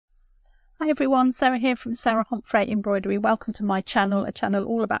Hi everyone, Sarah here from Sarah Homfray Embroidery. Welcome to my channel, a channel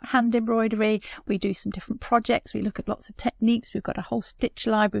all about hand embroidery. We do some different projects, we look at lots of techniques, we've got a whole stitch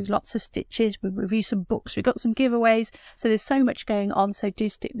library with lots of stitches, we review some books, we've got some giveaways, so there's so much going on, so do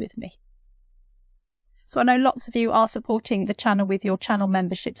stick with me. So I know lots of you are supporting the channel with your channel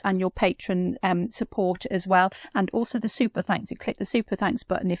memberships and your patron support as well, and also the super thanks. You click the super thanks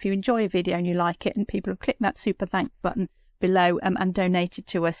button if you enjoy a video and you like it, and people have clicked that super thanks button below and donated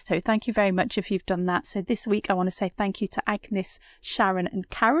to us, so thank you very much if you've done that. So this week I want to say thank you to Agnes, Sharon and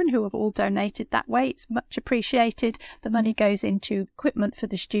Karen, who have all donated that way. It's much appreciated. The money goes into equipment for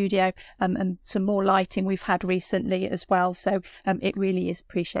the studio and some more lighting we've had recently as well, so it really is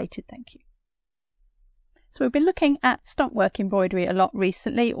appreciated. Thank you. So we've been looking at Stumpwork embroidery a lot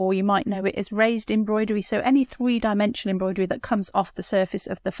recently, or you might know it as raised embroidery, so any three-dimensional embroidery that comes off the surface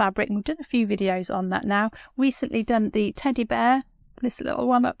of the fabric, and we've done a few videos on that now. Recently done the teddy bear, this little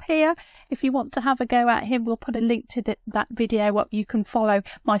one up here. If you want to have a go at him, we'll put a link to that video up. You can follow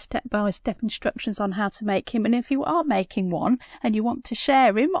my step-by-step instructions on how to make him, and if you are making one and you want to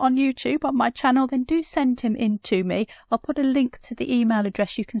share him on YouTube on my channel, then do send him in to me. I'll put a link to the email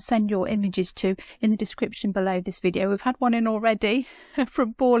address you can send your images to in the description below this video. We've had one in already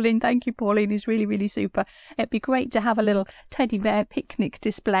from Pauline. Thank you, Pauline. He's really super. It'd be great to have a little teddy bear picnic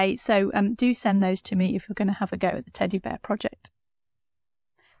display, so do send those to me if you're going to have a go at the teddy bear project.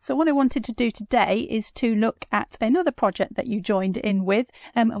 So what I wanted to do today is to look at another project that you joined in with,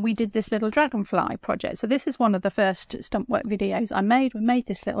 and we did this little dragonfly project. So this is one of the first Stumpwork videos I made. We made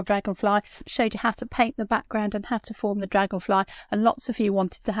this little dragonfly, showed you how to paint the background and how to form the dragonfly, and lots of you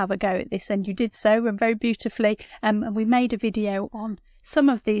wanted to have a go at this, and you did so, and very beautifully, and we made a video on some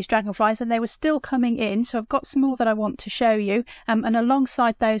of these dragonflies, and they were still coming in, so I've got some more that I want to show you, and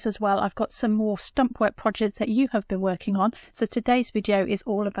alongside those as well I've got some more Stumpwork projects that you have been working on, so today's video is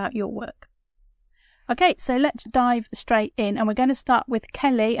all about your work. Okay, so let's dive straight in, and we're going to start with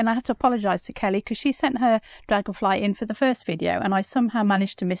Kelly, and I have to apologise to Kelly because she sent her dragonfly in for the first video and I somehow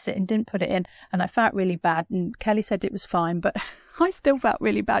managed to miss it and didn't put it in, and I felt really bad, and Kelly said it was fine, but I still felt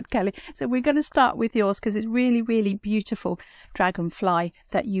really bad, Kelly. So we're going to start with yours because it's really beautiful dragonfly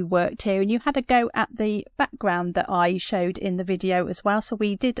that you worked here, and you had a go at the background that I showed in the video as well. So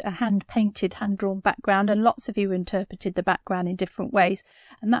we did a hand-painted, hand-drawn background, and lots of you interpreted the background in different ways,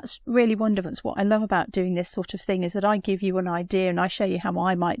 and that's really wonderful. It's what I love about doing this sort of thing, is that I give you an idea and I show you how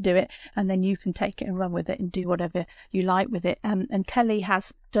I might do it, and then you can take it and run with it and do whatever you like with it. And Kelly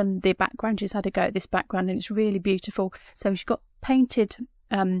has done the background. She's had a go at this background and it's really beautiful. So she's got painted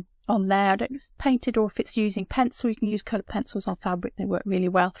on there. I don't know if it's painted or if it's using pencil. You can use coloured pencils on fabric, they work really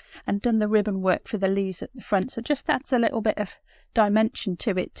well, and done the ribbon work for the leaves at the front, so just adds a little bit of dimension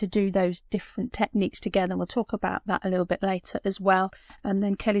to it to do those different techniques together, and we'll talk about that a little bit later as well. And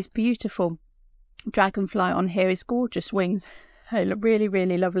then Kelly's beautiful dragonfly on here is gorgeous wings. They look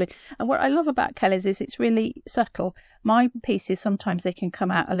really lovely, and what I love about Kelly's is it's really subtle. My pieces sometimes they can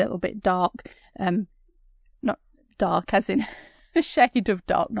come out a little bit dark, not dark as in a shade of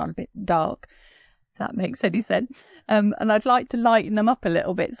dark, not a bit dark, if that makes any sense, and I'd like to lighten them up a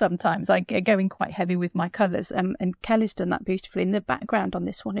little bit. Sometimes I get going quite heavy with my colours, and Kelly's done that beautifully, and the background on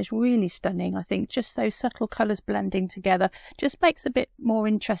this one is really stunning. I think just those subtle colours blending together just makes it a bit more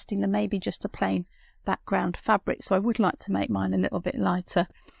interesting than maybe just a plain background fabric, so I would like to make mine a little bit lighter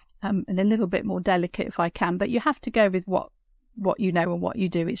and a little bit more delicate if I can, but you have to go with what you know and what you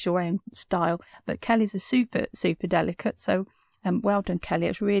do. It's your own style, but Kelly's a super delicate, so well done, Kelly.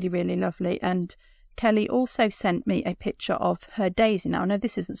 It's really lovely. And Kelly also sent me a picture of her daisy. Now I know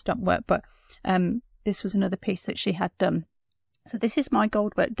this isn't Stumpwork, but this was another piece that she had done. So this is my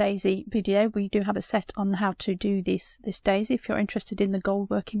goldwork daisy video. We do have a set on how to do this daisy if you're interested in the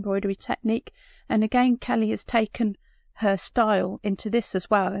goldwork embroidery technique. And again, Kelly has taken her style into this as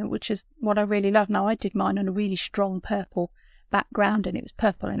well, which is what I really love. Now I did mine on a really strong purple background, and it was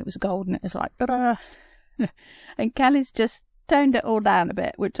purple and it was gold, and it was like and Kelly's just toned it all down a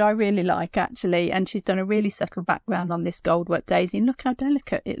bit, which I really like actually, and she's done a really subtle background on this goldwork daisy, and look how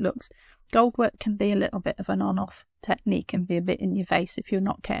delicate it looks. Goldwork can be a little bit of an on-off technique and be a bit in your face if you're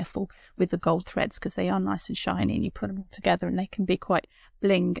not careful with the gold threads, because they are nice and shiny and you put them all together and they can be quite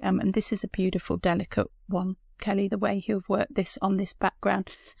bling, and this is a beautiful delicate one, Kelly, the way you've worked this on this background.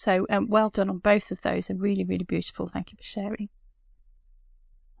 So well done on both of those, and really beautiful. Thank you for sharing.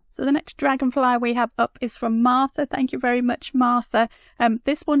 So the next dragonfly we have up is from Martha. Thank you very much, Martha.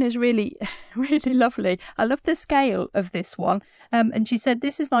 This one is really, really lovely. I love the scale of this one. And she said,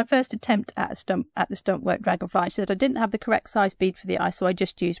 this is my first attempt at the Stumpwork dragonfly. She said, I didn't have the correct size bead for the eye, so I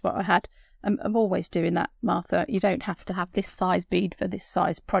just used what I had. I'm always doing that, Martha. You don't have to have this size bead for this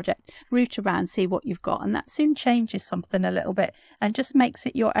size project. Root around, see what you've got, and that soon changes something a little bit and just makes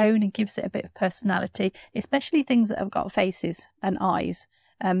it your own and gives it a bit of personality, especially things that have got faces and eyes.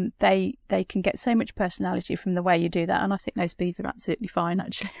 They can get so much personality from the way you do that, and I think those beads are absolutely fine.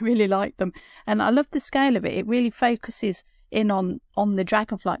 Actually, I really like them, and I love the scale of it. It really focuses in on the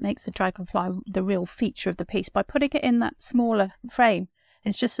dragonfly. It makes the dragonfly the real feature of the piece by putting it in that smaller frame.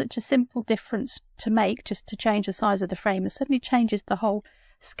 It's just such a simple difference to make, just to change the size of the frame. It suddenly changes the whole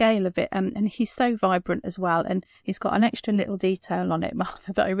scale of it, and he's so vibrant as well, and he's got an extra little detail on it,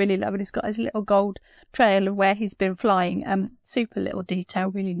 Martha, that I really love, and he's got his little gold trail of where he's been flying. Super little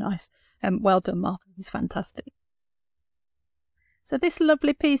detail, really nice. Well done, Martha. He's fantastic. So this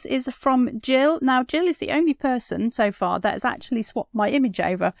lovely piece is from Jill. Now, Jill is the only person so far that has actually swapped my image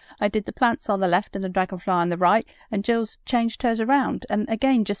over. I did the plants on the left and the dragonfly on the right, and Jill's changed hers around. And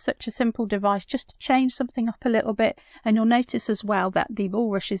again, just such a simple device, just to change something up a little bit. And you'll notice as well that the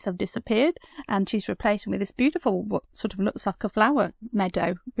bulrushes have disappeared, and she's replacing with this beautiful, what sort of looks like a flower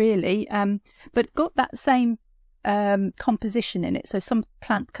meadow, really. But got that same composition in it. So some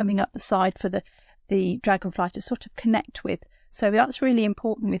plant coming up the side for the dragonfly to sort of connect with. So that's really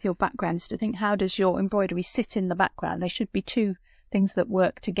important with your backgrounds, to think, how does your embroidery sit in the background? They should be two things that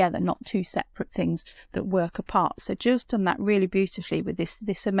work together, not two separate things that work apart. So Jill's done that really beautifully with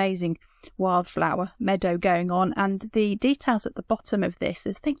this amazing wildflower meadow going on, and the details at the bottom of this,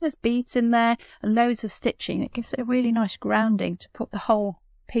 I think there's beads in there and loads of stitching. It gives it a really nice grounding to put the whole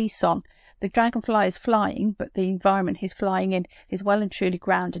piece on. The dragonfly is flying, but the environment he's flying in is well and truly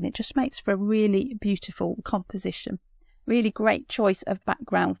grounded, and it just makes for a really beautiful composition. Really great choice of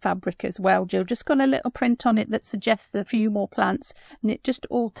background fabric as well, Jill. Just got a little print on it that suggests a few more plants, and it just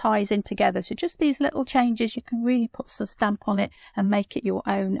all ties in together. So just these little changes, you can really put some stamp on it and make it your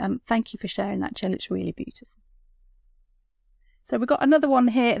own. Thank you for sharing that, Jill. It's really beautiful. So we've got another one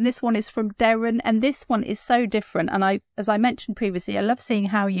here, and this one is from Derryn, and this one is so different. And as I mentioned previously, I love seeing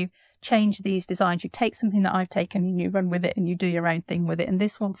how you change these designs. You take something that I've taken and you run with it and you do your own thing with it, and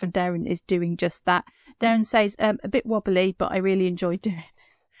this one for Derryn is doing just that. Derryn says a bit wobbly, but I really enjoy doing this.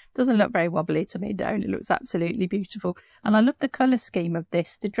 Doesn't look very wobbly to me, Derryn. It looks absolutely beautiful, and I love the colour scheme of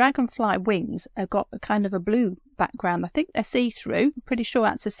this. The dragonfly wings have got a kind of a blue background. I think they're see-through. I'm pretty sure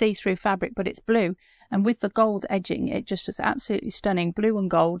that's a see-through fabric, but it's blue, and with the gold edging, it just is absolutely stunning. Blue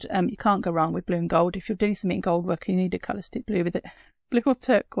and gold. You can't go wrong with blue and gold. If you're doing something in gold work, you need a colour stick blue with it. Blue or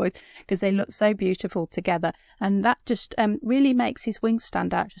turquoise, because they look so beautiful together, and that just really makes his wings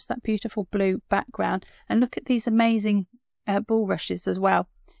stand out, just that beautiful blue background. And look at these amazing bulrushes as well,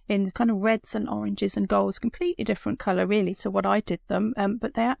 in the kind of reds and oranges and golds, completely different colour really to what I did them,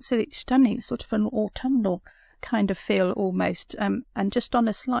 but they're absolutely stunning, sort of an autumnal kind of feel almost, and just on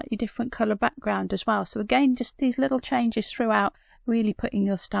a slightly different colour background as well. So again, just these little changes throughout, really putting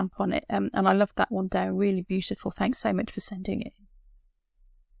your stamp on it, and I love that one there, really beautiful. Thanks so much for sending it.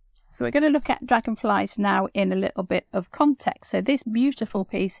 So we're going to look at dragonflies now in a little bit of context. So this beautiful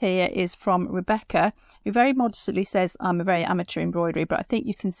piece here is from Rebecca, who very modestly says, I'm a very amateur embroidery, but I think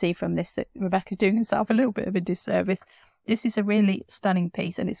you can see from this that Rebecca's doing herself a little bit of a disservice. This is a really stunning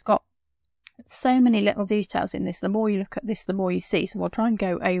piece, and it's got so many little details in this. The more you look at this, the more you see. So we'll try and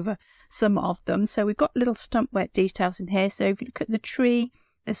go over some of them. So we've got little Stumpwork details in here. So if you look at the tree,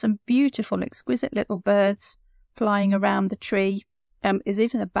 there's some beautiful, exquisite little birds flying around the tree. There's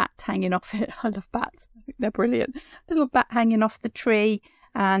even a bat hanging off it. I love bats. I think they're brilliant. Little bat hanging off the tree,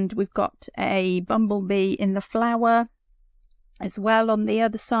 and we've got a bumblebee in the flower as well on the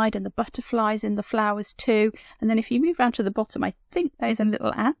other side, and the butterflies in the flowers too. And then if you move around to the bottom, I think there's a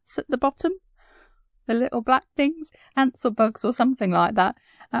little ants at the bottom, the little black things, ants or bugs or something like that.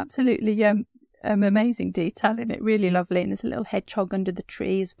 Absolutely amazing detail in it, really lovely. And there's a little hedgehog under the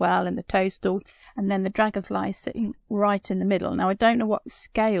tree as well, and the toadstools, and then the dragonfly is sitting right in the middle. Now I don't know what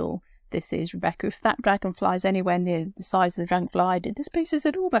scale this is, Rebecca. If that dragonfly is anywhere near the size of the dragonfly I did, this piece is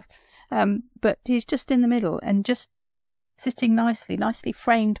enormous, but he's just in the middle and just sitting nicely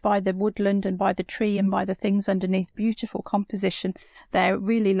framed by the woodland and by the tree and by the things underneath. Beautiful composition there,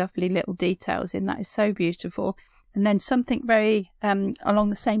 really lovely little details in that. Is so beautiful. And then something very along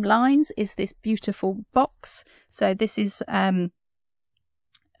the same lines is this beautiful box. So this is covered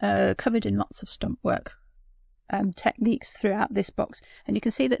in lots of Stumpwork techniques throughout this box, and you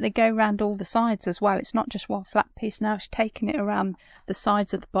can see that they go around all the sides as well. It's not just one flat piece. Now she's taken it around the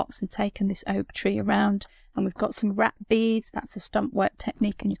sides of the box and taken this oak tree around. And we've got some wrap beads. That's a stump work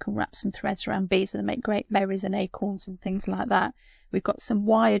technique, and you can wrap some threads around beads and they make great berries and acorns and things like that. We've got some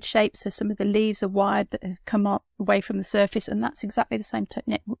wired shapes, so some of the leaves are wired that have come up away from the surface, and that's exactly the same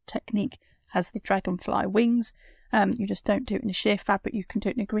technique as the dragonfly wings. You just don't do it in a sheer fabric. You can do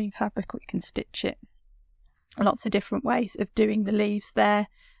it in a green fabric, or you can stitch it. Lots of different ways of doing the leaves there.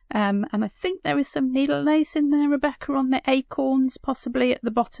 And I think there is some needle lace in there, Rebecca, on the acorns, possibly at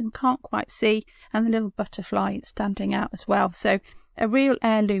the bottom, can't quite see, and the little butterfly standing out as well. So a real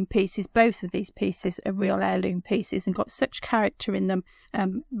heirloom pieces. Both of these pieces are real heirloom pieces and got such character in them.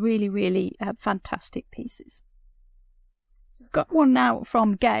 Really fantastic pieces. We've got one now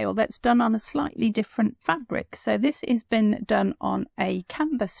from Gail that's done on a slightly different fabric. So this has been done on a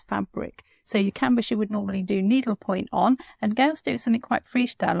canvas fabric. So your canvas you would normally do needlepoint on, and Gail's doing something quite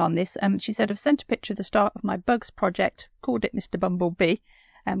freestyle on this. She said, I've sent a picture of the start of my bugs project, called it Mr. Bumblebee,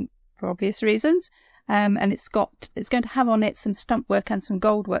 for obvious reasons. And it's going to have on it some stump work and some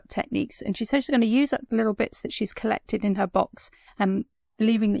gold work techniques. And she says she's going to use up the little bits that she's collected in her box,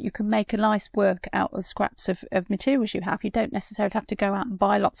 believing that you can make a nice work out of scraps of materials you have. You don't necessarily have to go out and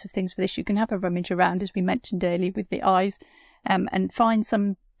buy lots of things for this. You can have a rummage around, as we mentioned earlier, with the eyes, and find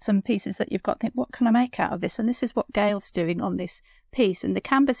some pieces that you've got, think, what can I make out of this? And this is what Gail's doing on this piece. And the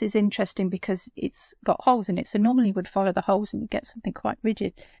canvas is interesting because it's got holes in it, so normally you would follow the holes and you get something quite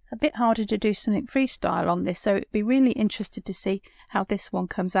rigid. It's a bit harder to do something freestyle on this, so it'd be really interested to see how this one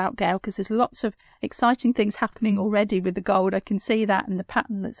comes out, Gail, because there's lots of exciting things happening already with the gold. I can see that, and the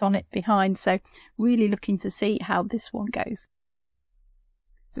pattern that's on it behind, so really looking to see how this one goes.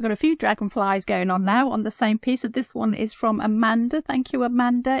 So we've got a few dragonflies going on now on the same piece. This one is from Amanda. Thank you,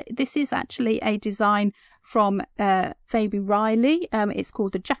 Amanda. This is actually a design from Faby Reilly. It's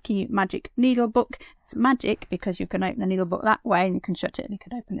called the Jacquie Magic Needlbook. It's magic because you can open a needlebook that way and you can shut it and you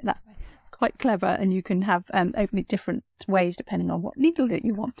can open it that way. It's quite clever, and you can have open it different ways depending on what needle that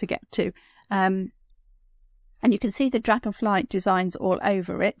you want to get to. And you can see the dragonfly designs all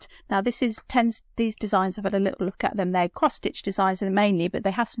over it. Now these designs, I've had a little look at them. They're cross-stitch designs mainly, but they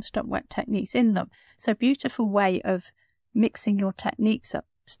have some stump work techniques in them. So beautiful way of mixing your techniques up.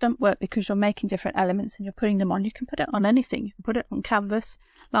 Stump work, because you're making different elements and you're putting them on. You can put it on anything. You can put it on canvas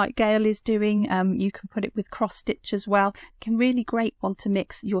like Gail is doing. You can put it with cross stitch as well. It can really great one to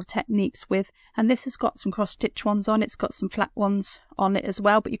mix your techniques with. And this has got some cross stitch ones on it. It's got some flat ones on it as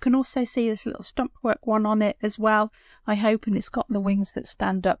well, but you can also see this little stump work one on it as well, I hope, and it's got the wings that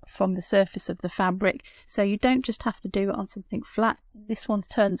stand up from the surface of the fabric, so you don't just have to do it on something flat. This one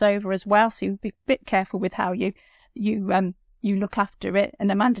turns over as well, so you'd be a bit careful with how you look after it.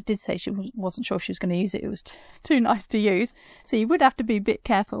 And Amanda did say she wasn't sure she was going to use it. It was too nice to use. So you would have to be a bit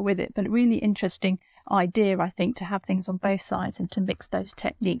careful with it, but a really interesting idea, I think, to have things on both sides and to mix those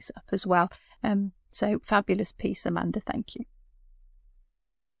techniques up as well. So fabulous piece, Amanda. Thank you.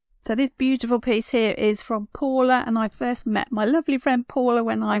 So this beautiful piece here is from Paula, and I first met my lovely friend Paula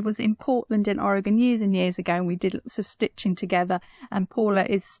when I was in Portland in Oregon years and years ago, and we did lots of stitching together, and Paula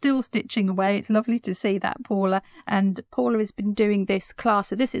is still stitching away. It's lovely to see that, Paula. And Paula has been doing this class.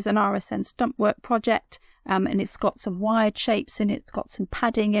 So this is an RSN Stumpwork project, and it's got some wired shapes in it. It's got some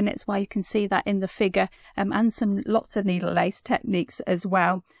padding in it, that's why you can see that in the figure, and lots of needle lace techniques as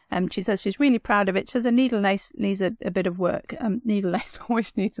well. She says she's really proud of it. She says a needle lace needs a bit of work. Needle lace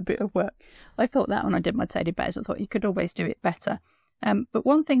always needs a bit of work. I thought that when I did my teddy bears. I thought you could always do it better. But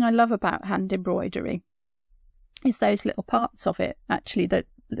one thing I love about hand embroidery is those little parts of it, actually, the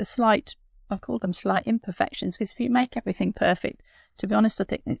slight, I call them slight imperfections, because if you make everything perfect, to be honest, I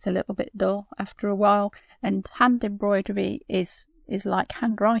think it's a little bit dull after a while. And hand embroidery is like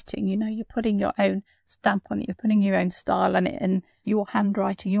handwriting. You know, you're putting your own stamp on it, you're putting your own style on it, and your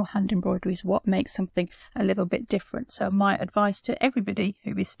handwriting, your hand embroidery is what makes something a little bit different. So my advice to everybody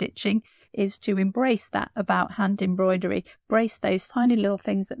who is stitching is to embrace that about hand embroidery. Embrace those tiny little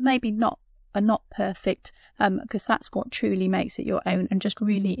things that maybe are not perfect, because that's what truly makes it your own, and just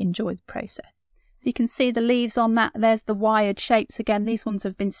really enjoy the process. So you can see the leaves on that. There's the wired shapes again. These ones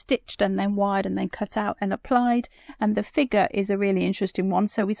have been stitched and then wired and then cut out and applied. And the figure is a really interesting one.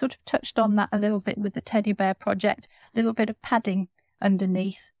 So we sort of touched on that a little bit with the teddy bear project. A little bit of padding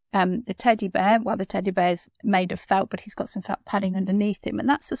underneath the teddy bear. Well, the teddy bear's made of felt, but he's got some felt padding underneath him. And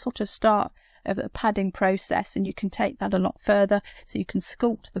that's the sort of start of the padding process, and you can take that a lot further. So you can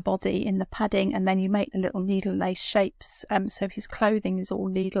sculpt the body in the padding, and then you make the little needle lace shapes. So his clothing is all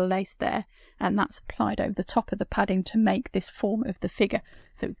needle lace there, and that's applied over the top of the padding to make this form of the figure.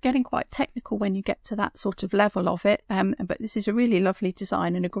 So it's getting quite technical when you get to that sort of level of it, but this is a really lovely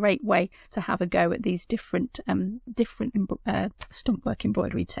design and a great way to have a go at these different Stumpwork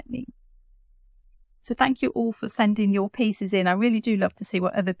embroidery techniques. So thank you all for sending your pieces in. I really do love to see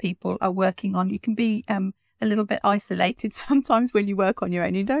what other people are working on. You can be a little bit isolated sometimes when you work on your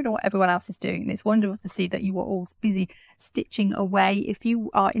own. You don't know what everyone else is doing, and it's wonderful to see that you are all busy stitching away. If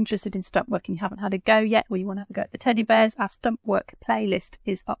you are interested in Stumpwork and you haven't had a go yet, or you want to have a go at the teddy bears, our Stumpwork playlist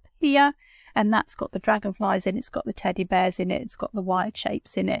is up here, and that's got the dragonflies in it, it's got the teddy bears in it, it's got the wired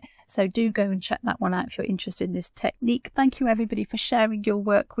shapes in it. So do go and check that one out if you're interested in this technique. Thank you everybody for sharing your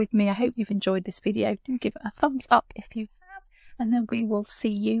work with me. I hope you've enjoyed this video. Do give it a thumbs up if you have, and then we will see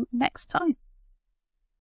you next time.